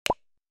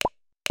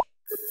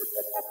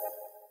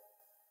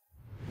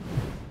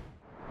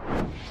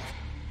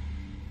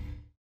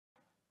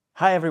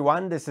Hi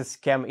everyone, this is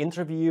Chem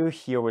Interview.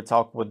 Here we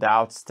talk with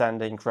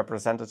outstanding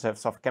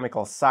representatives of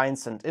chemical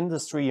science and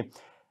industry.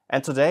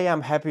 And today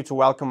I'm happy to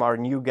welcome our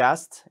new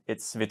guest.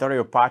 It's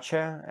Vittorio,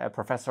 a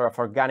professor of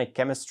organic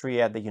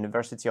chemistry at the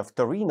University of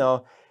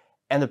Turin,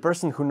 and a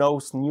person who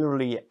knows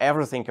nearly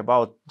everything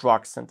about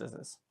drug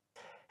synthesis.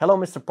 Hello,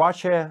 Mr.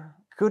 Pace.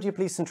 Could you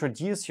please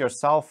introduce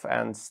yourself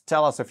and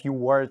tell us a few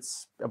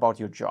words about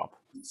your job?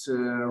 It's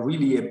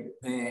really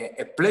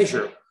a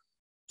pleasure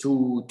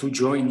to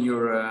join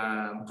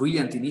your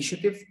brilliant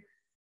initiative.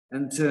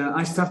 And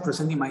I start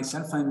presenting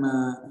myself. I'm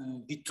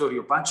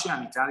Vittorio Pace,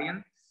 I'm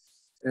Italian.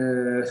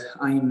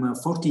 I'm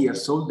 40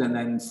 years old and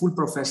I'm full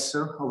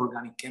professor of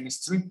organic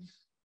chemistry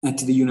at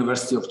the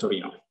University of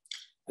Turin.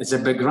 As a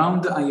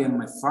background, I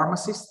am a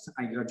pharmacist.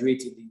 I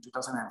graduated in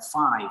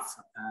 2005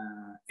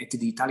 at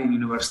the Italian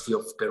University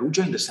of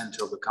Perugia in the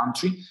center of the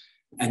country.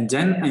 And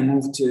then I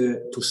moved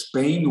to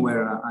Spain,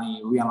 where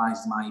I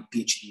realized my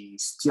PhD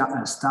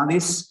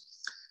studies,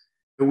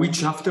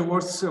 which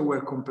afterwards were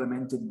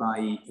complemented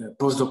by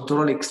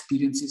postdoctoral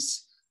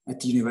experiences at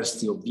the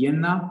University of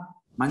Vienna,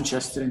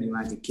 Manchester in the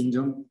United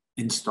Kingdom,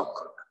 and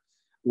Stockholm.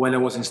 While I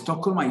was in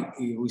Stockholm, I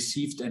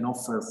received an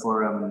offer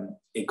for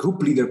a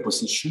group leader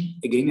position,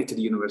 again at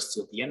the University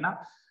of Vienna,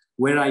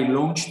 where I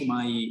launched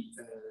my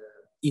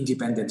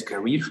independent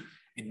career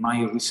in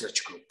my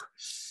research group,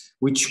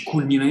 which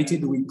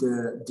culminated with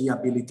the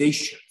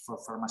habilitation for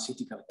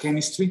pharmaceutical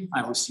chemistry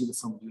I received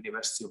from the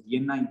University of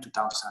Vienna in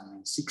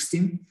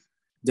 2016.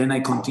 Then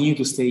I continued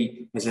to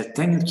stay as a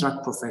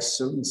tenure-track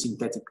professor in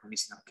synthetic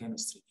medicinal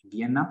chemistry in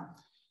Vienna.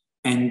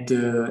 And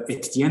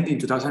at the end, in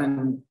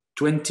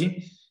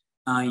 2020,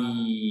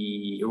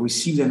 I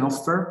received an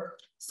offer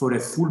for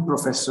a full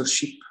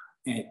professorship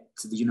at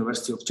the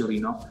University of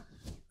Turin,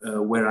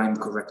 where I'm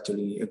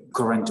currently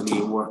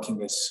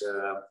working as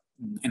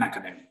an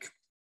academic.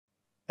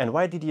 And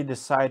why did you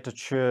decide to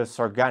choose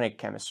organic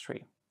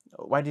chemistry?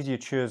 Why did you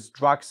choose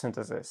drug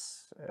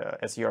synthesis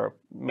as your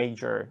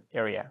major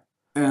area?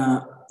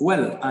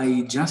 Well,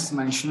 I just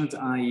mentioned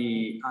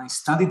I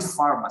studied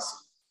pharmacy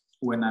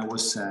when I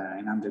was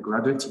an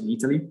undergraduate in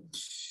Italy.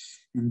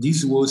 And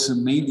this was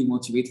mainly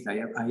motivated,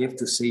 I have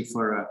to say,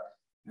 for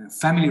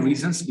family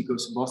reasons,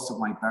 because both of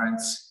my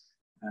parents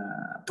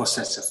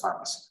possess a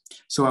pharmacy.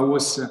 So I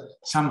was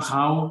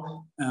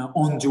somehow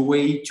on the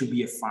way to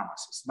be a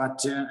pharmacist.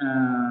 But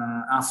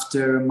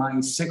after my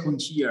second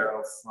year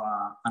of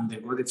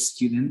undergraduate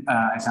student,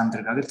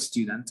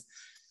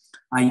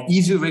 I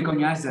easily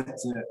recognized that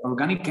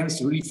organic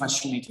chemistry really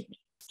fascinated me.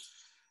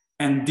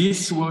 And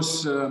this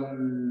was a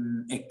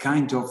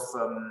kind of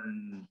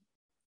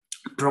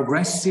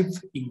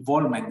progressive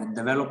involvement and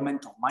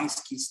development of my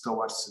skills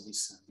towards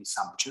this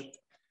subject,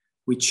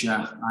 which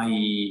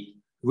I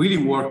really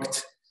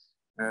worked,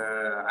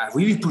 I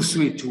really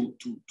pursued to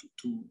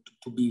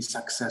be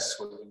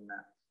successful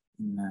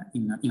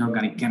in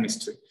organic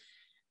chemistry.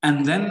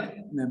 And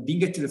then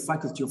being at the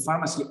Faculty of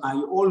Pharmacy, I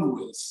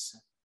always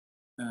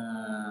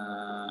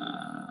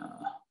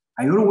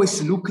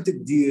looked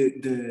at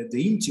the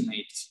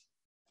intimate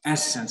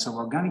essence of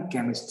organic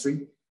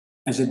chemistry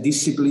as a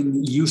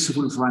discipline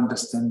useful for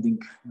understanding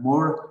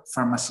more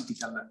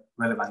pharmaceutical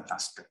relevant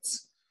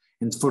aspects.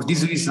 And for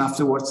this reason,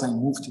 afterwards, I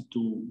moved to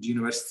the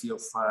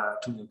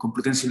to the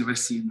Complutense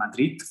University in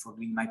Madrid for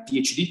doing my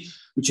PhD,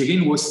 which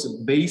again was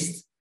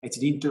based at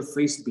the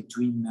interface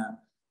between,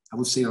 I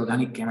would say,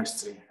 organic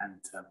chemistry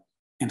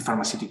and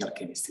pharmaceutical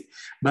chemistry.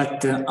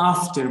 But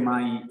after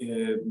my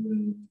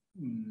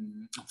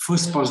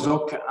first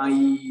postdoc,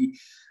 I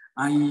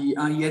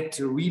had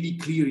really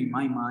clear in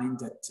my mind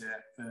that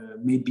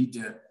maybe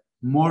the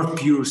more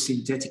pure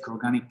synthetic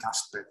organic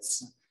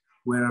aspects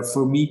were,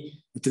 for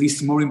me, at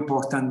least more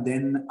important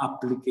than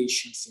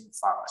applications in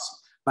pharmacy.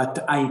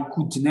 But I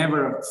could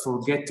never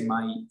forget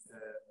my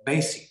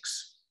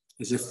basics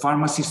as a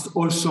pharmacist,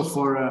 also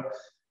for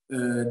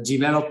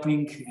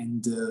developing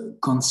and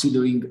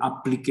considering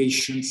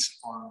applications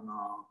on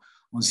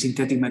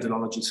synthetic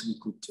methodologies we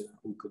could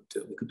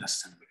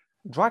assemble.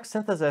 Drug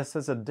synthesis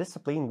is a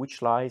discipline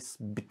which lies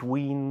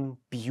between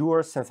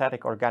pure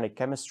synthetic organic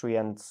chemistry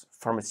and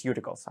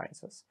pharmaceutical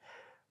sciences.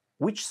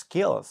 Which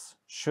skills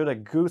should a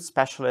good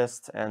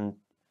specialist in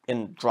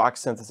drug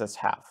synthesis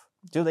have?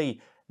 Do they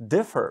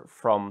differ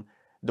from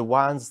the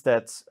ones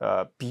that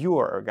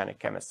pure organic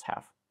chemists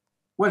have?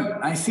 Well,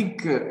 I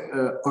think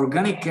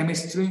organic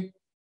chemistry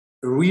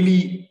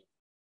really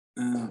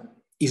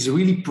is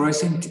really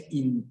present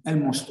in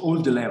almost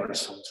all the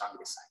levels of drug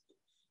design.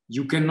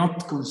 You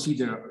cannot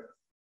consider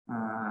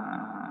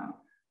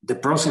the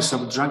process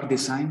of drug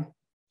design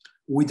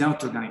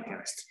without organic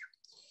chemistry.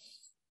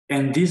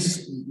 And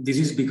this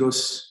is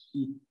because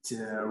it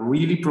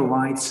really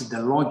provides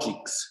the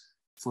logics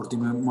for the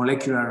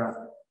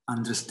molecular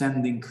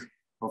understanding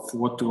of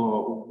what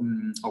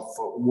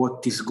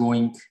is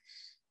going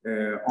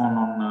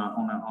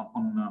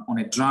on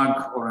a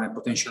drug or a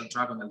potential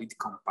drug on a lead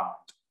compound.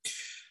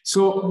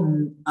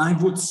 So I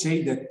would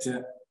say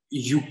that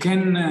you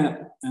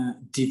can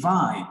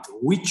divide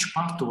which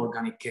part of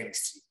organic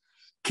chemistry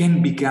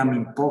can become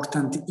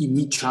important in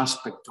each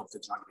aspect of the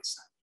drug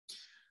design.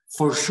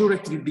 For sure,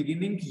 at the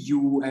beginning,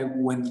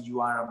 when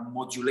you are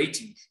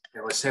modulating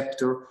a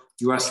receptor,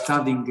 you are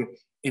studying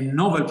a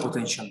novel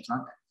potential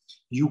drug,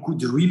 you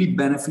could really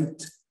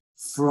benefit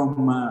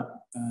from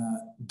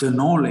the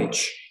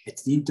knowledge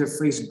at the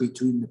interface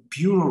between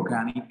pure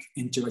organic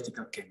and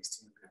theoretical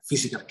chemistry,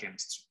 physical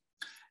chemistry.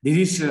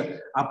 This is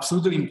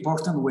absolutely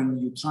important when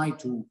you try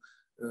to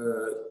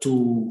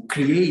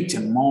create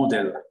a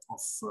model of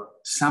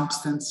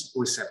substance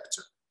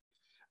receptor.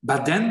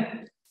 But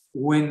then,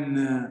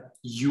 when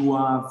you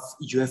have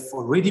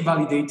already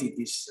validated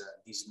this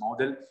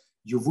model,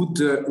 you would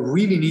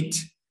really need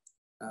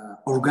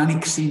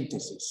organic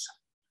synthesis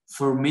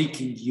for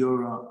making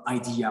your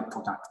idea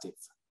productive.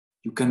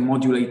 You can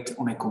modulate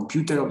on a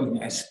computer,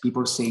 as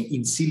people say,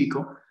 in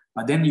silico,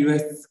 but then you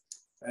have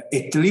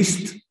at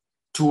least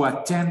to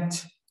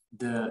attempt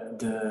to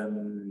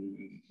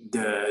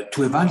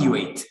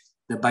evaluate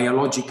the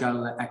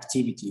biological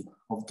activity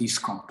of this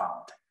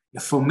compound.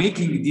 For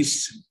reaching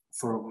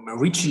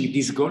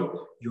this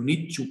goal, you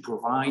need to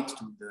provide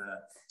to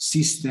the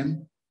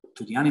system,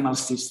 to the animal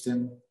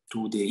system,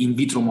 to the in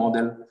vitro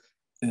model,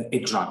 a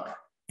drug.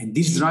 And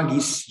this drug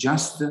is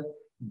just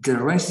the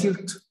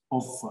result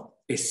of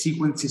a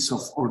sequences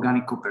of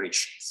organic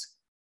operations.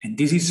 And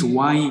this is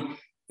why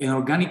an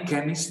organic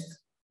chemist,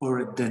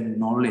 or the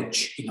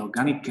knowledge in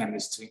organic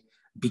chemistry,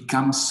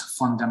 becomes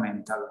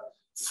fundamental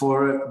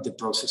for the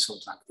process of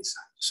drug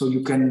design. So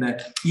you can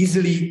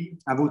easily,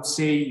 I would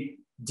say,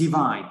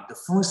 divide the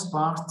first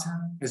part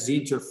as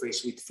the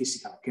interface with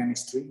physical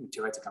chemistry, with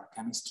theoretical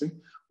chemistry,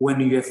 when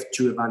you have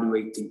to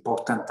evaluate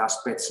important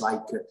aspects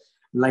like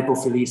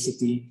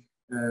lipophilicity,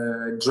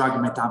 drug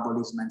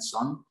metabolism, and so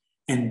on.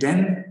 And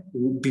then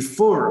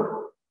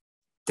before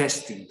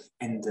testing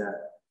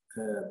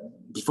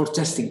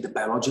the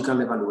biological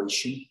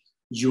evaluation,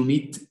 you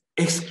need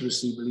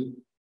exclusively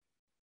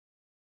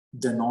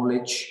the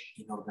knowledge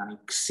in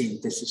organic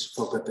synthesis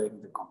for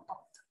preparing the compound.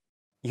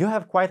 You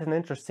have quite an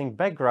interesting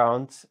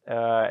background,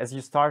 as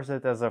you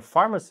started as a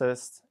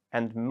pharmacist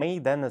and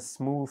made then a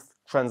smooth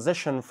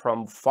transition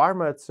from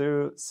pharma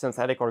to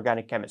synthetic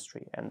organic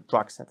chemistry and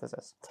drug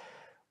synthesis.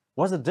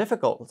 Was it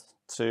difficult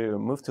to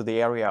move to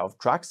the area of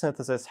drug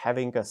synthesis,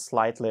 having a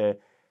slightly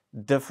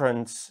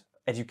different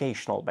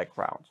educational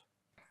background?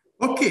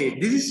 Okay,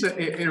 this is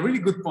a really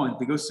good point,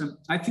 because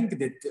I think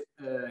that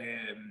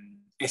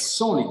a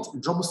solid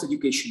and robust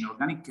education in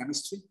organic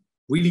chemistry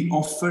really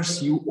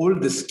offers you all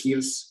the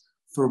skills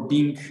for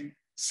being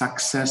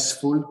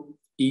successful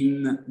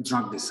in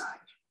drug design.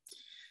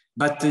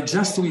 But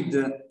just with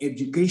the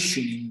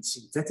education in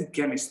synthetic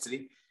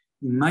chemistry,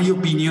 in my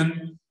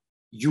opinion,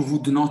 you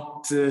would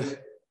not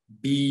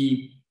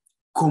be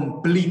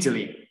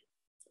completely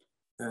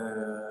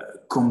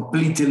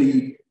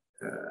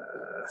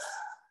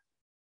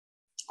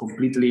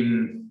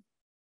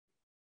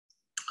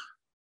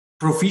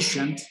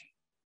proficient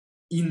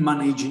in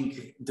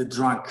managing the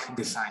drug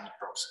design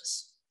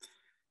process.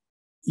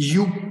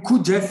 You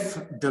could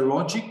have the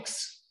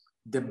logics,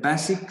 the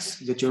basics,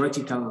 the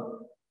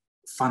theoretical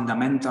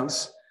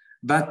fundamentals,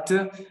 but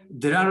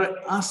there are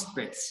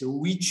aspects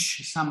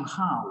which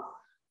somehow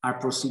are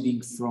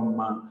proceeding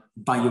from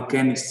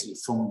biochemistry,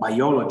 from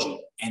biology,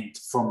 and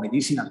from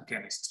medicinal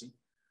chemistry,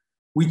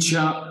 which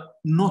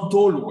not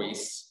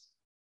always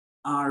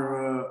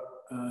are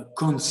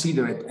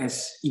considered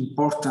as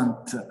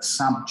important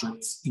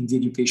subjects in the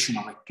education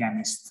of a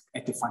chemist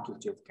at the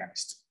Faculty of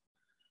Chemistry.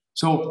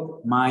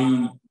 So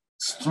my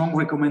strong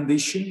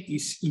recommendation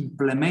is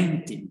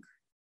implementing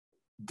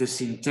the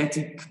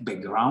synthetic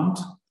background,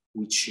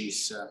 which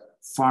is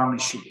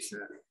furnished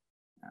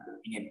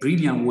in a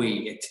brilliant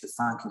way at the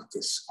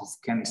faculties of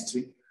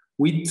chemistry,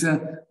 with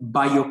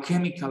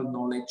biochemical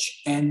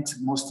knowledge, and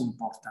most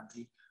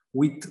importantly,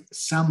 with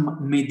some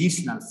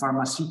medicinal,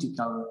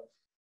 pharmaceutical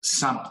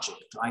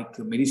subject, like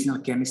medicinal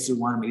chemistry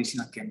 1,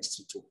 medicinal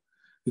chemistry 2.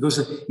 Because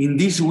in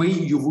this way,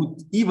 you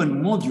would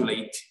even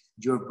modulate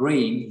your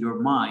brain, your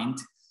mind,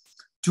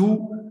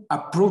 to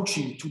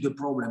approaching to the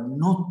problem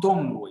not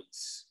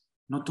always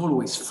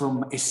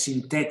from a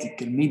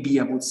synthetic, and maybe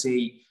I would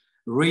say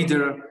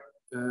rather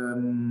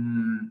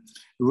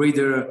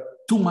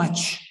too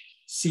much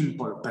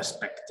simple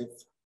perspective,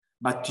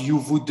 but you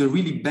would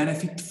really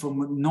benefit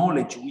from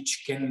knowledge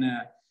which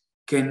can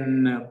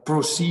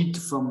proceed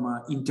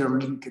from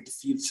interlinked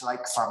fields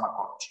like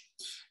pharmacology.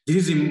 This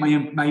is, in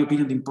my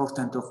opinion,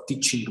 important of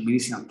teaching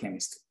medicinal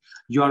chemistry.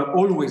 You are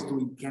always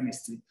doing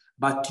chemistry,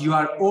 but you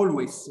are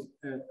always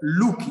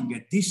looking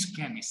at this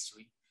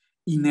chemistry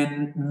in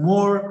a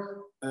more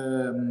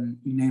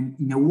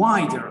in a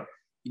wider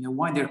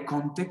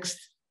context,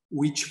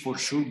 which for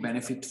sure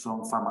benefit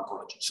from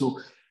pharmacology. So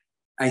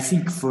I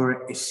think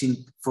for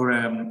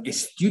a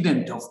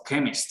student of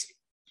chemistry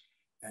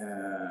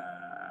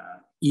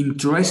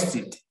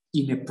interested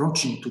in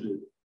approaching to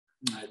the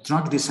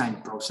drug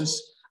design process,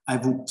 I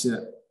would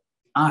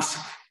ask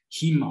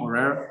him or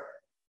her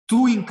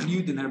to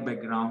include in their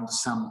background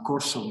some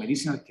course of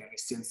medicinal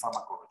chemistry and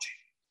pharmacology.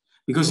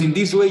 Because in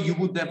this way, you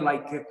would have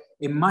like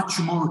a much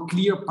more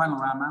clear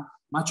panorama,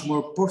 much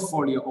more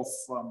portfolio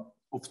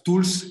of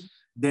tools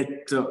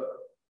that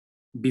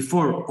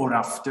before or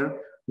after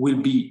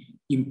will be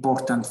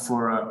important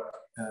for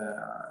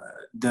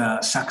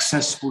the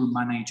successful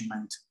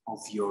management of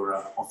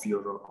your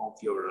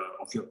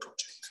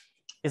project.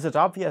 Is it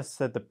obvious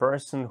that the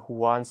person who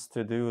wants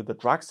to do the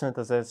drug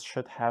synthesis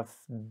should have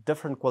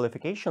different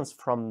qualifications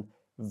from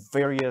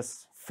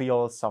various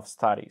fields of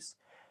studies?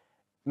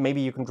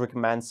 Maybe you can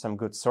recommend some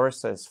good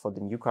sources for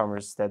the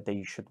newcomers that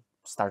they should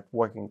start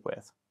working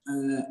with.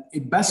 A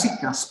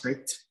basic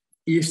aspect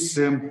is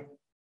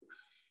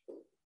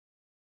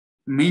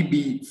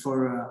maybe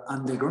for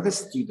undergraduate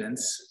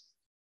students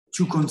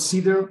to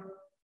consider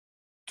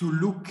to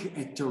look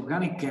at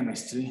organic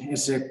chemistry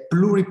as a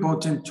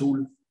pluripotent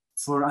tool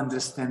for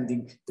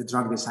understanding the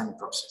drug design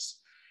process.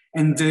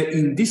 And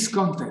in this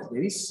context,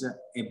 there is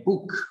a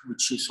book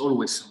which is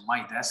always on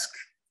my desk,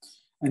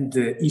 and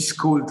is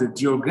called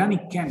The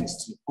Organic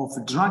Chemistry of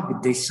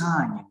Drug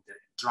Design and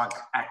Drug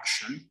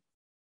Action.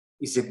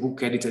 It's a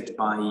book edited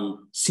by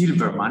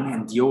Silverman,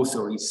 and the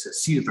author is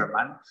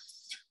Silverman,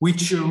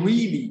 which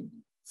really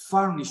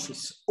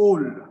furnishes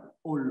all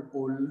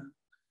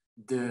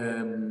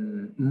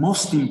the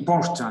most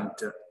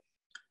important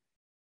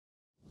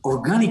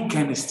organic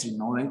chemistry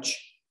knowledge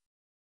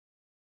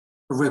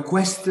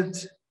requested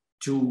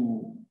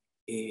to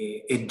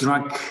a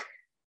drug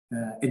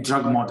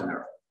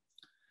modeler.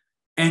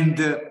 And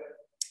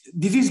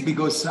this is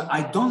because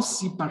I don't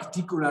see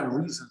particular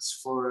reasons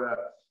for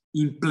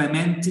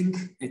implementing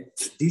at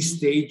this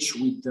stage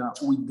with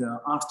the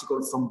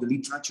article from the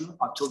literature,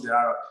 although there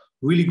are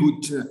really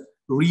good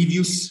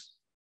reviews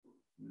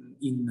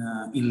in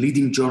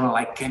leading journal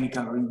like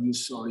Chemical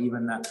Reviews or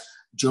even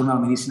Journal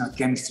of Medicinal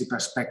Chemistry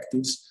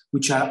Perspectives,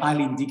 which are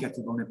highly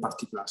indicative on a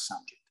particular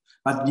subject.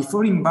 But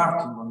before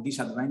embarking on this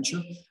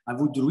adventure, I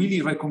would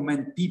really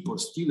recommend people,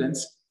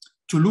 students,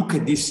 to look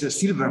at this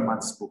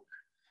Silverman's book,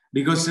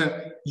 because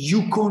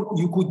you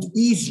could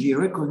easily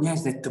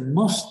recognize that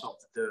most of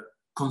the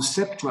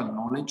conceptual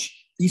knowledge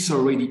is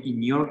already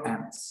in your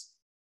hands.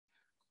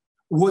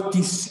 What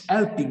is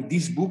helping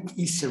this book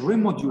is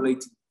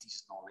remodulating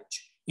this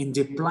knowledge and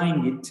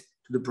applying it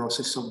to the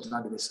process of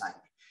drug design.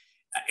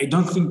 I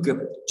don't think,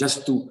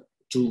 just to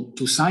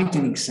cite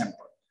an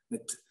example,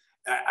 that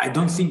I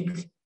don't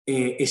think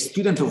a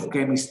student of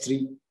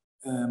chemistry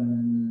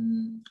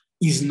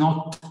is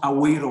not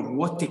aware of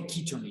what a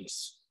ketone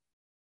is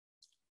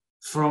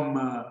from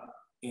a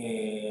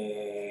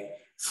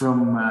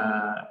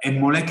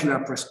molecular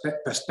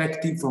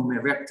perspective, from a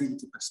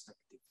reactivity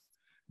perspective.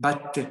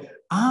 But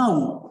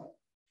how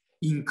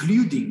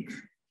including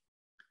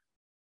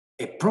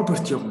a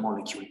property of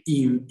molecule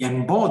in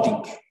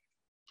embodying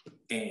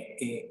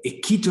a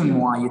ketone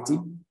moiety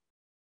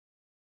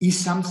is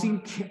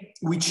something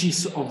which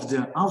is of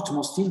the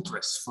utmost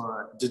interest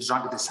for the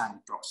drug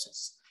design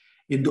process.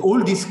 And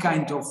all these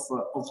kind of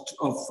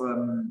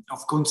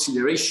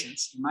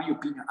considerations, in my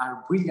opinion,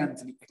 are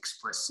brilliantly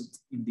expressed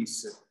in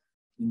this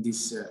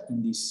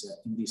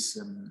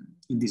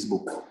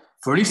book.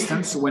 For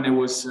instance, when I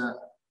was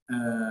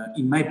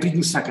in my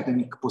previous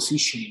academic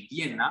position in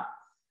Vienna,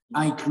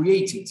 I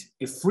created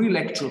a free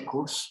lecture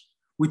course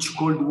which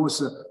was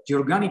the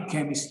organic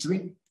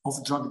chemistry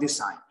of drug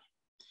design.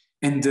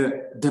 And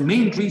the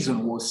main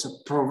reason was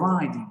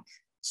providing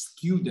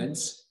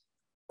students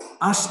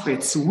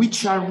aspects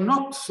which are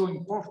not so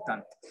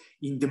important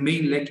in the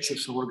main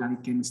lectures of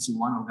organic chemistry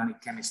 1,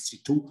 organic chemistry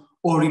 2,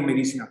 or in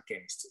medicinal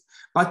chemistry.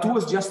 But it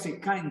was just a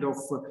kind of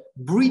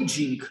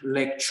bridging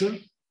lecture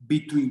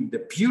between the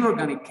pure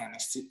organic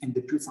chemistry and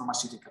the pure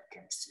pharmaceutical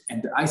chemistry.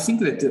 And I think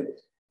that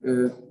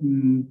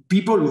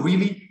people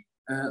really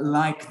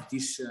like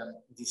this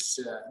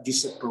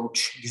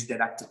approach, this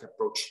didactic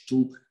approach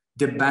to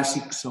the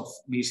basics of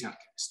medicinal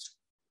chemistry.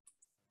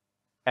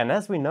 And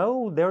as we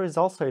know, there is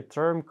also a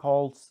term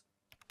called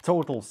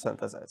total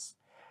synthesis.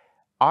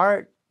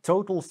 Are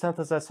total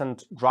synthesis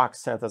and drug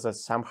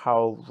synthesis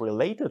somehow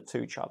related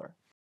to each other?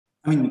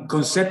 I mean,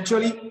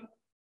 conceptually,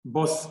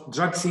 both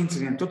drug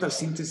synthesis and total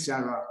synthesis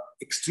are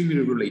extremely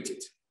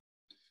related.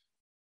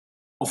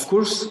 Of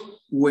course,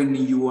 when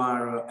you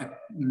are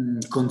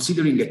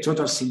considering a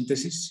total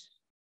synthesis,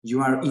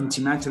 you are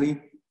intimately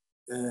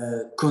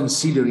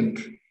considering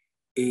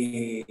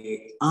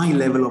a high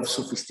level of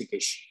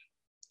sophistication.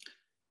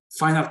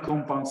 Final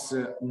compounds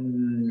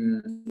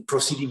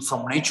proceeding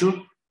from nature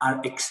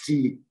are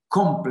extremely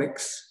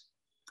complex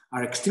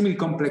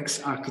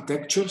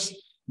architectures,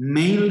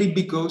 mainly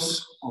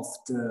because of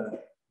the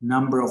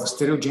number of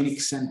stereogenic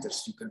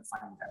centers you can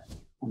find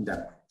on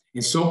them.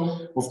 And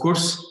so, of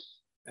course,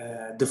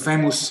 the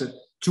famous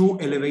 2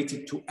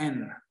 elevated to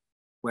n,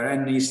 where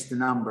n is the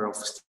number of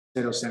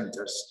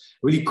stereocenters,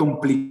 really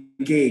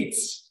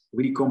complicates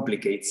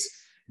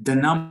the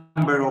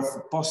number of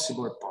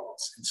possible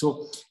products. And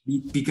so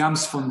it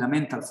becomes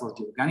fundamental for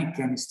the organic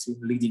chemistry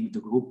leading the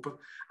group,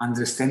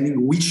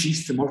 understanding which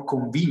is the more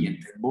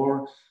convenient and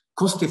more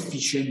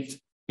cost-efficient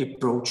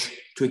approach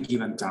to a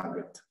given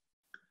target.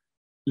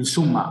 In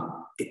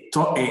summa,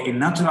 a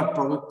natural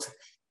product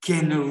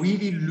can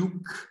really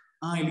look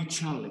highly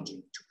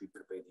challenging to be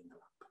prepared in the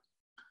lab.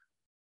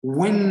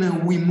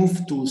 When we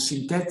move to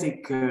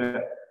synthetic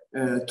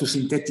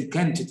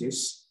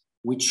entities,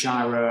 which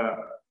are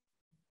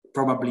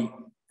probably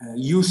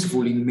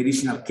useful in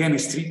medicinal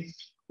chemistry,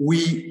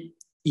 we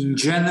in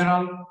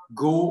general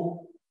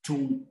go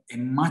to a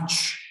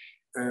much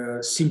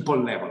simple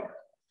level.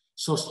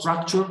 So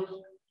structure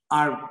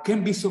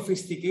can be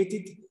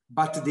sophisticated,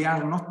 but they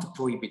are not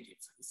prohibitive,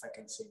 if I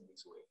can say in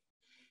this way.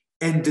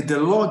 And the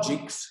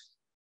logics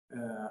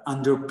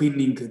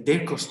underpinning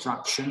their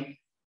construction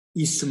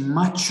is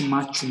much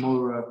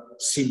more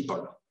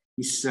simple.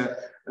 It's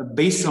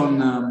based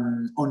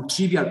on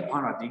trivial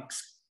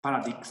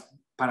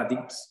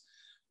paradigms,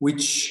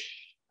 which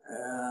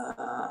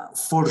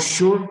for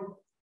sure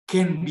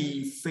can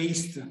be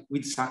faced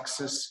with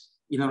success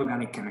in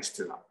organic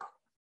chemistry lab.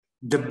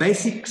 The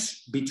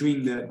basics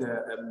between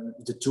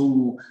the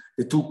two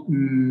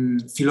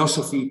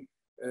philosophies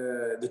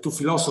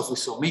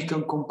of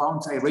making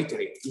compounds, I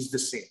reiterate, is the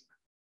same.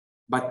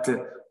 But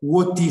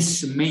what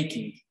is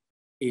making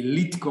a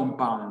lead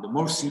compound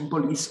more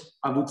simple is,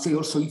 I would say,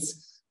 also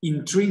its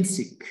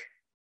intrinsic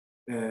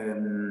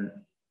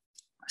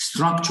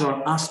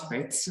structural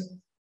aspects,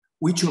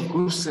 which of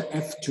course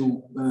have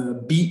to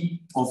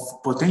be of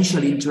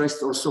potential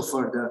interest also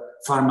for the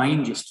pharma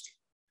industry.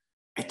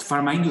 At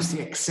pharma industry,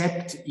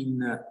 except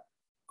in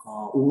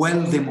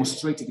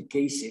well-demonstrated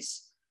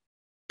cases,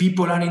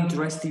 people are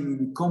interested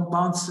in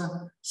compounds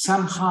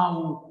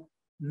somehow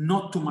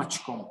not too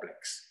much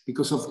complex,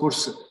 because of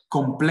course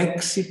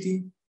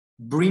complexity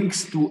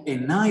brings to a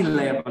high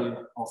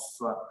level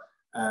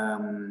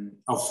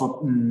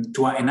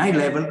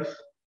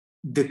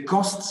the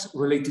costs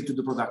related to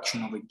the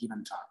production of a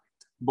given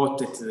target,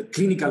 both at the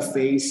clinical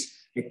phase,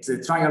 at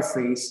the trial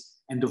phase,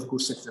 and of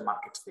course at the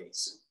market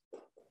phase.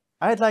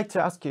 I'd like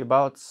to ask you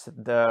about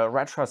the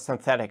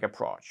retrosynthetic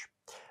approach.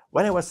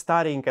 When I was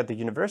studying at the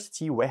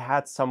university, we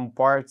had some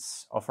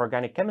parts of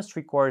organic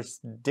chemistry course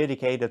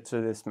dedicated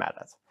to this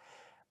method.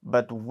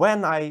 But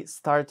when I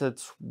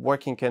started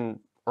working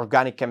in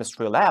organic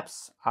chemistry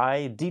labs,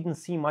 I didn't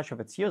see much of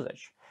its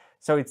usage.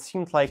 So it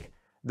seemed like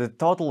the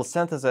total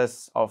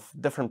synthesis of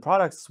different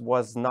products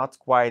was not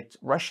quite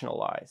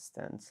rationalized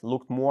and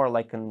looked more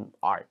like an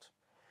art.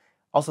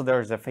 Also, there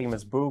is a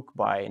famous book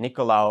by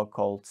Nicolaou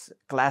called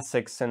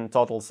Classics in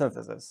Total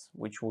Synthesis,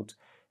 which would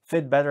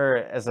fit better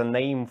as a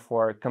name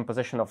for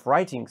composition of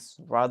writings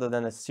rather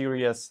than a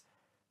serious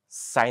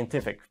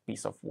scientific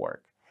piece of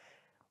work.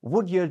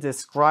 Would you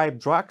describe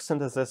drug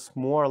synthesis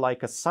more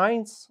like a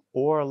science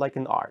or like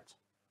an art?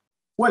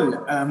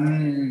 Well,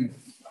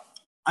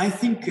 I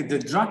think the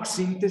drug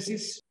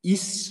synthesis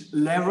is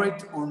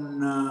leveraged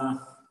on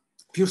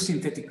pure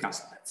synthetic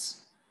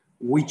aspects,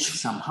 which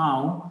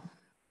somehow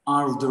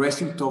are the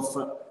result of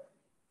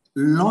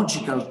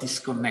logical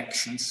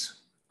disconnections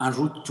en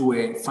route to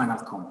a final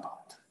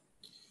compound.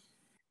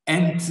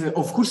 And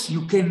of course,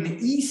 you can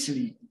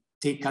easily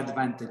take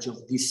advantage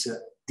of this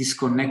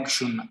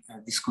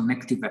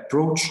disconnective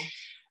approach,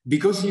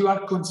 because you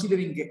are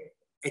considering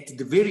at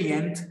the very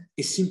end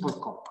a simple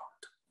compound.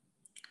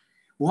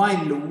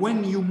 While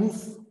when you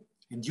move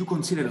and you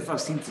consider the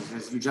first synthesis,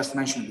 as you just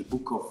mentioned, the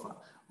book of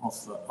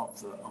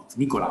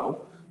Nicolaou,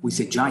 who is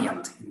a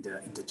giant in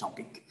the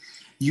topic,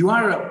 you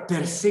are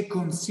per se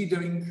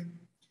considering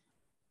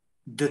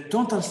the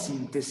total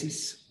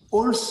synthesis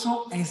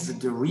also as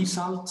the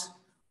result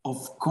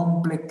of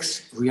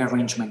complex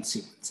rearrangement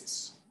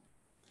sequences,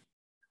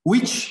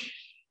 which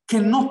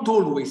cannot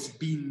always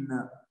be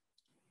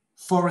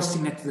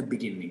foreseen at the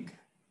beginning.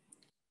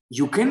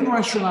 You can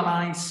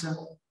rationalize,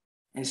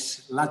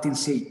 as Latin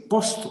say,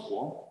 post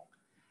quo,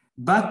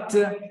 but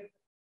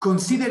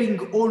considering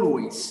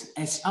always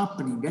as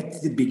happening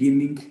at the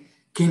beginning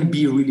can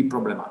be really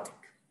problematic.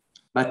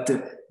 But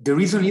the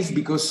reason is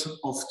because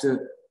of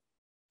the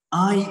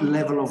high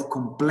level of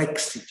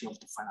complexity of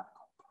the final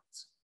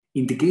compounds.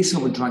 In the case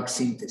of a drug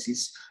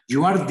synthesis,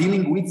 you are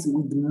dealing with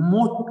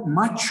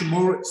much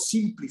more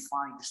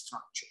simplified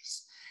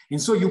structures.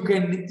 And so you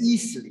can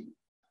easily,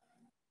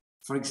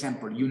 for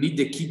example, you need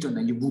a ketone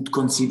and you would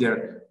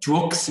consider to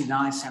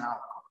oxidize an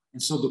alcohol.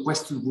 And so the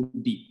question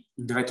would be,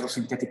 in the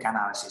retrosynthetic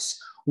analysis,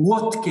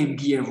 what can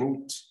be a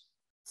route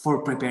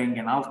for preparing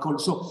an alcohol?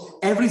 So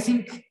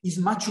everything is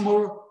much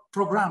more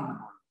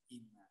programmable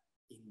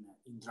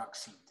in drug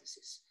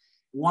synthesis.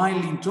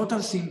 While in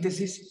total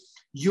synthesis,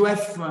 you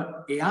have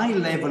a high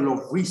level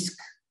of risk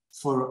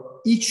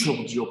for each of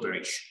the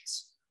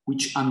operations,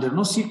 which under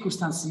no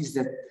circumstances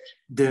that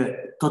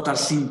the total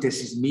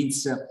synthesis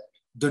means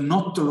the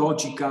not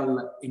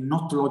logical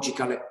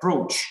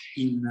approach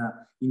in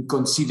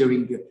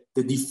considering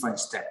the different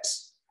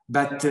steps.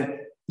 But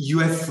you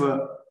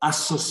have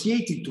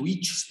associated to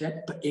each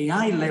step a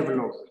high level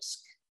of risk.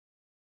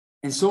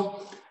 And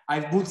so I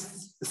would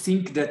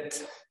think that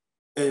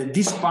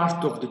this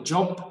part of the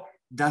job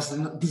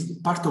this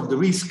part of the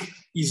risk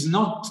is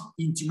not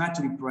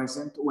intimately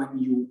present when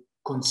you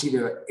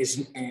consider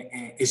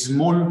a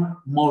small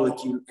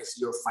molecule as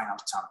your final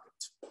target.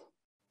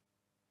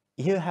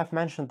 You have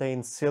mentioned the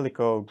In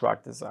Silico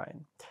drug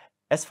design.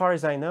 As far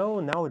as I know,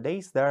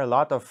 nowadays there are a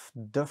lot of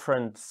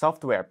different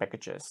software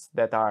packages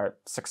that are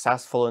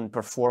successful in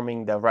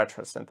performing the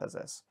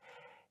retrosynthesis.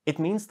 It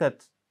means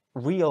that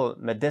real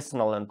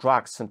medicinal and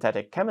drug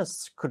synthetic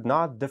chemists could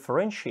not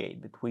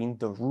differentiate between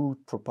the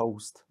route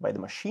proposed by the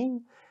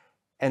machine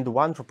and the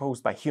one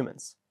proposed by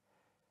humans.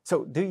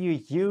 So do you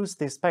use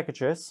these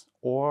packages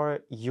or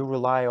you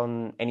rely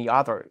on any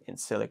other in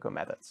silico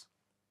methods?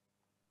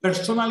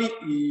 Personally,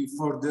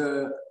 for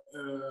the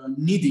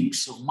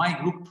needings of my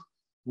group,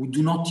 we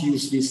do not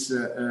use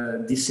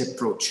this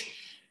approach.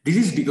 This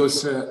is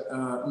because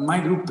my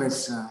group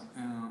has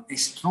a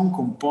strong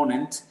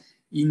component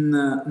in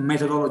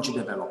methodology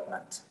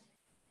development.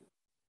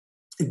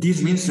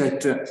 This means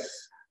that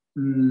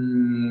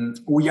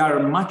we are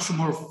much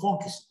more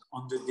focused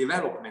on the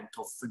development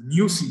of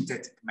new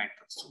synthetic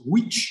methods,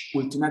 which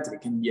ultimately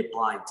can be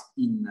applied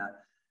in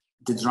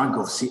the drug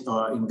of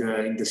in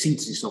the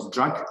synthesis of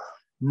drug,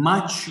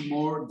 much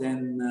more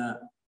than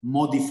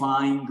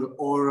modifying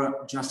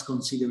or just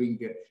considering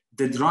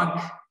the drug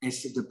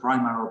as the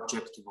primary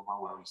objective of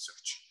our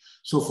research.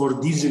 So for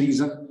this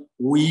reason,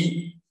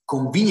 we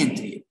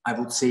conveniently, I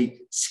would say,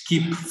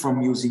 skip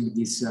from using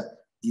these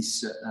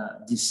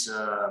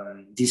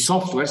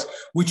softwares,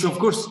 which of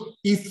course,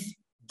 if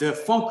the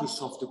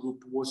focus of the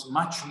group was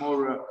much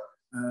more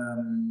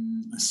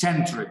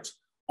centered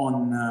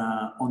on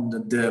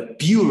the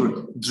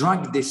pure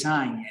drug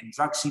design and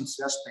drug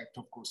synthesis aspect,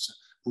 of course,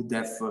 would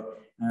have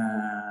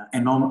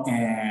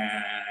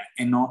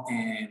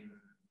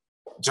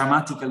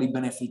dramatically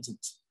benefited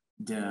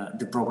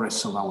the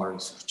progress of our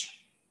research.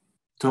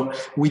 So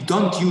we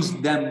don't use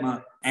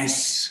them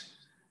as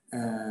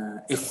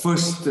a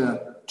first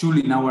tool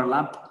in our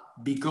lab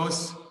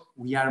because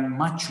we are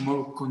much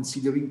more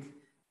considering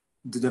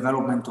the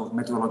development of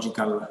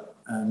methodological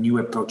new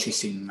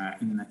approaches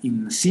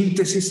in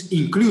synthesis,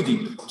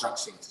 including drug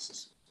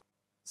synthesis.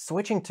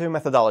 Switching to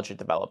methodology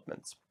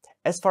development.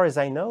 As far as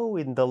I know,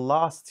 in the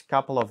last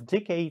couple of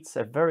decades,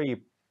 a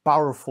very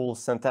powerful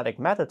synthetic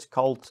method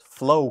called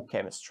flow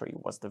chemistry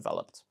was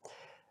developed.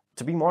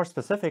 To be more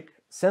specific,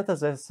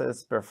 synthesis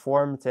is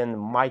performed in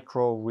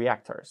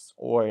microreactors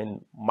or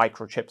in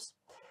microchips.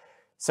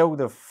 So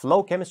the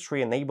flow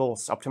chemistry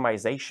enables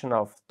optimization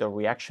of the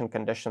reaction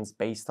conditions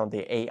based on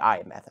the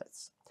AI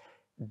methods.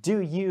 Do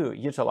you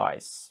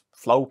utilize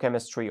flow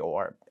chemistry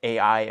or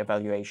AI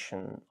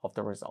evaluation of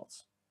the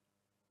results?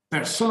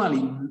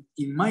 Personally,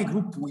 in my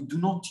group, we do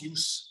not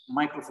use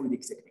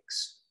microfluidic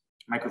techniques,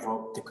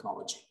 microfluidic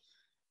technology.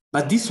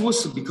 But this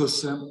was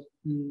because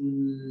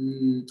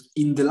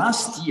in the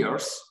last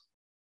years,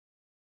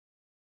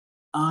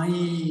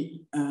 I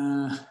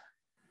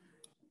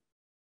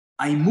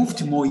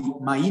moved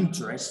my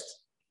interest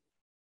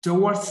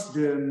towards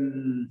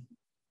the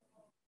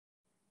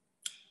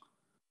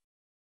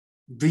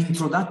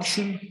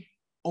introduction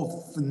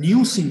of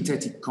new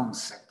synthetic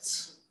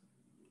concepts,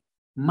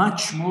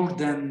 much more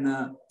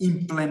than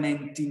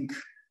implementing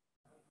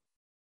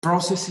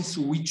processes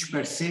which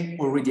per se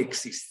already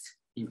exist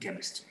in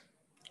chemistry.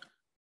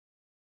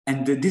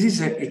 And this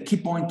is a key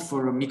point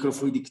for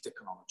microfluidic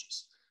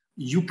technologies.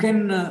 You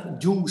can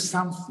do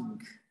something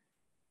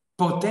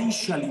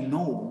potentially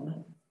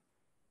known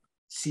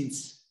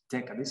since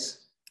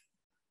decades,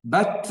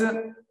 but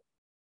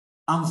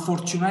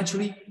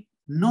unfortunately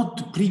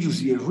not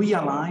previously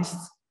realized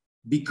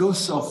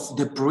because of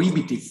the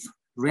prohibitive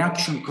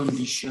reaction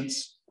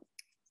conditions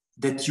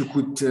that you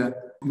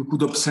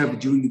could observe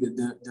during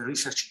the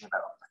research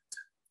development.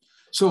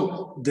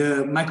 So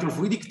the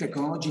microfluidic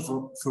technology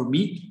for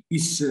me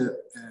is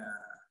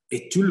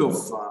a tool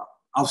of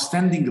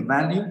outstanding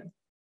value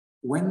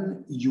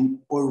when you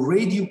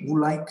already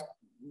would like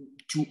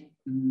to,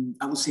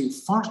 I would say,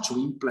 further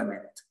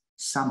implement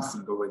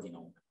something already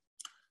known.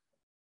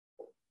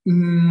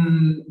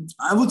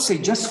 I would say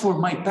just for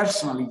my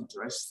personal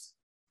interest,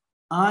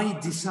 I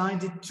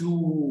decided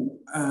to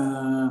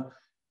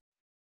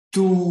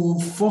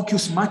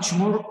focus much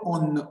more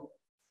on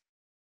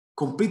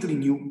completely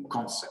new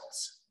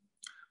concepts,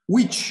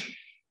 which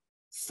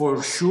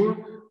for sure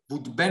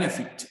would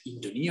benefit in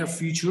the near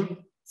future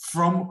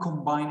from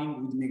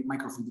combining with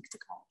microfluidic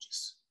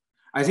technologies.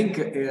 I think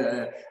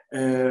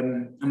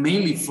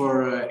mainly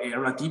for a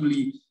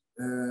relatively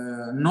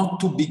not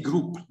too big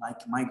group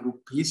like my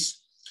group is,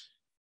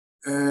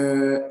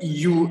 the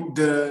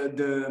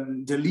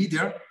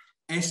leader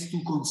has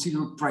to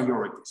consider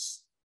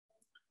priorities.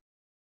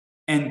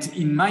 And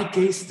in my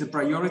case, the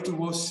priority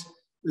was,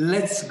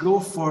 let's go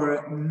for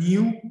a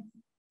new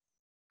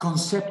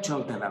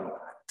conceptual development.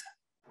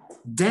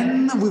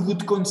 Then we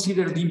would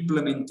consider the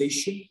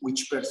implementation,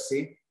 which per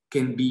se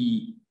can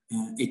be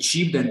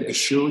achieved and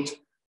assured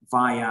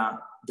via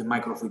the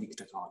microfluidic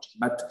technology.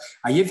 But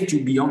I have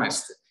to be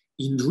honest,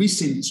 in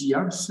recent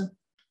years,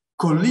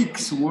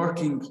 colleagues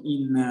working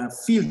in a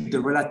field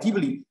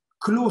relatively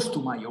close to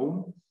my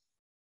own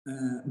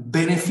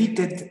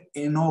benefited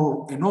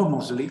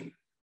enormously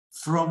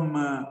from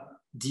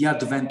the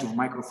advent of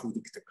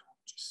microfluidic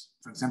technologies.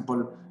 For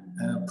example,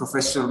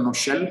 Professor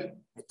Nochel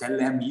at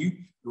LMU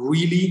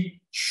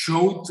really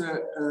showed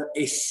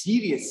a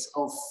series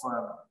of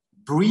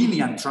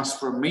brilliant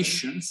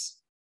transformations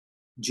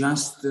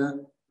just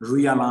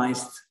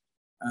realized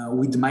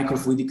with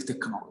microfluidic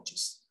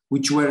technologies,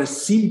 which were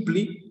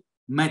simply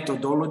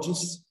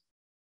methodologies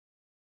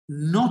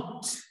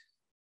not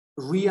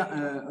realizable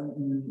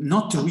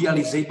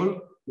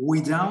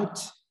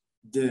without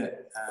the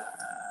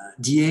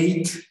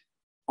aid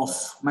of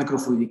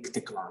microfluidic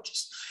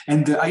technologies.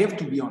 And I have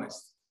to be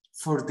honest,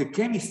 for the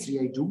chemistry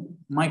I do,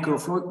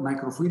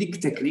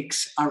 microfluidic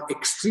techniques are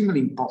extremely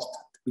important,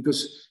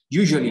 because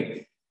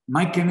usually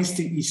my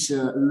chemistry is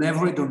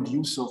leveraged on the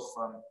use of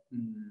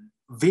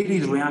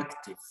very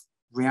reactive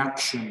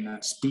reaction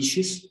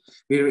species,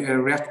 very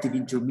reactive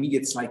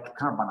intermediates like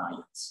carbon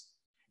ions.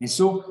 And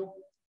so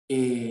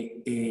a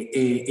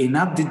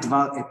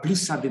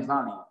plus added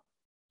value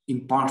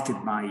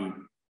imparted by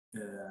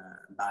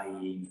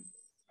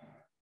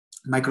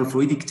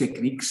microfluidic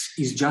techniques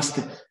is just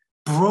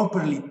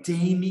properly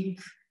taming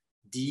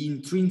the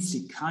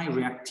intrinsic high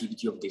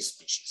reactivity of these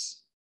species.